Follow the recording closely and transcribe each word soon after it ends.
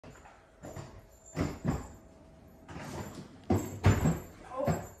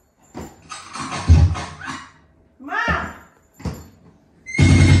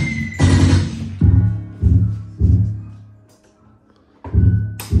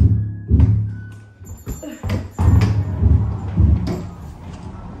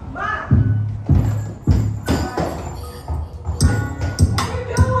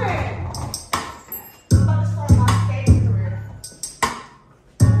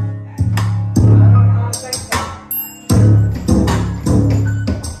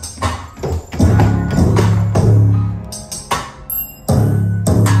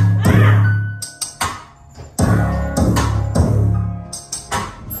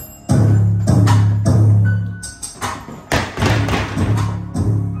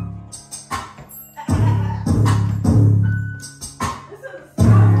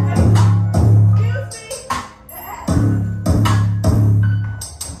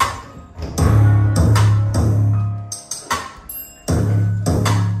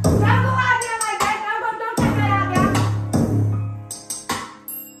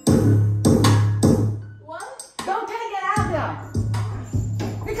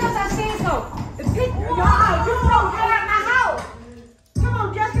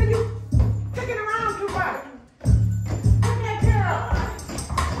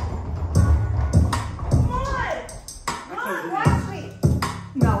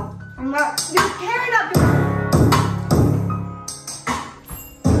You carried up the...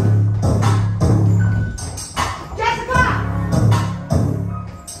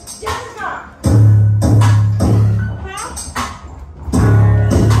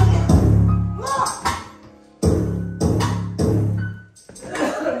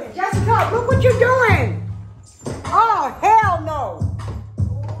 Look what you're doing. Oh, hell no.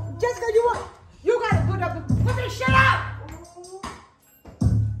 Jessica, you gotta put this shit up.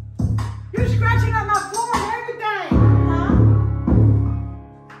 You're scratching up my floor and everything. Huh?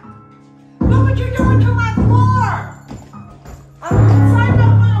 Look what you're doing to my floor. I'm trying to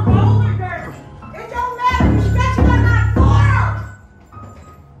put a roller there. It don't matter. You're scratching up my floor.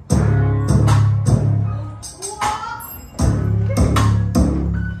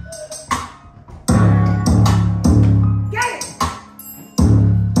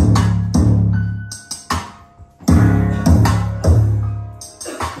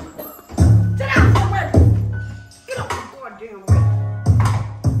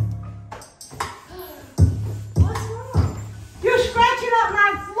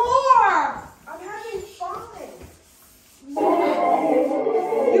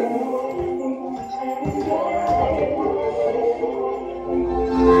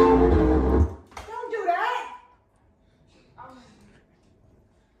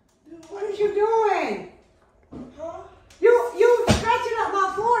 What are you doing? Huh? You scratching up my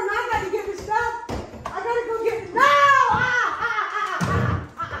floor and I got to get this stuff. I gotta go get it. No!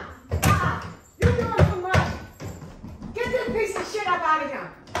 You're doing too much. Get this piece of shit up out of here.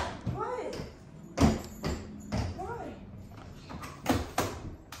 What? What?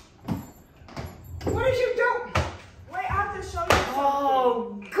 What did you do? Wait, I have to show you something.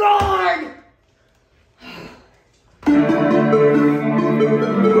 Oh, God!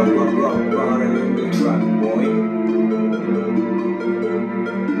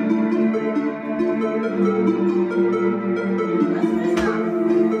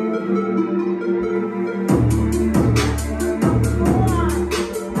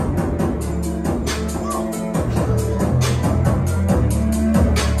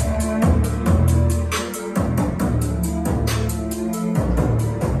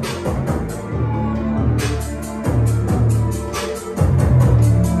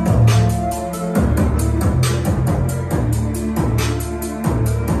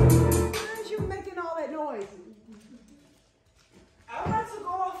 I'm about to go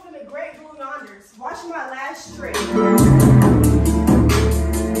off in the great blue yonders. Watch my last trick.